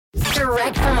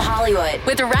Direct from Hollywood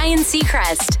with Ryan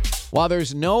Seacrest. While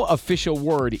there's no official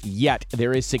word yet,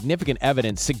 there is significant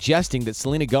evidence suggesting that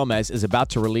Selena Gomez is about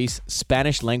to release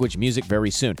Spanish-language music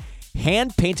very soon.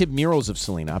 Hand-painted murals of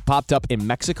Selena popped up in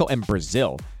Mexico and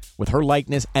Brazil with her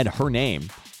likeness and her name,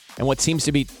 and what seems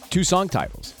to be two song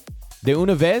titles. De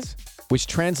una vez, which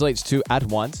translates to at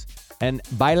once, and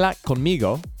Baila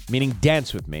conmigo, meaning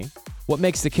dance with me. What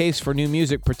makes the case for new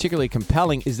music particularly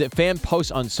compelling is that fan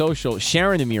posts on social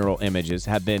sharing the mural images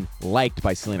have been liked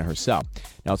by Selena herself.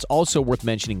 Now, it's also worth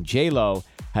mentioning J-Lo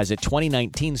has a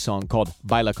 2019 song called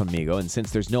Baila Conmigo, and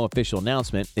since there's no official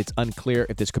announcement, it's unclear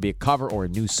if this could be a cover or a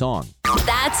new song.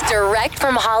 That's Direct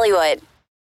from Hollywood.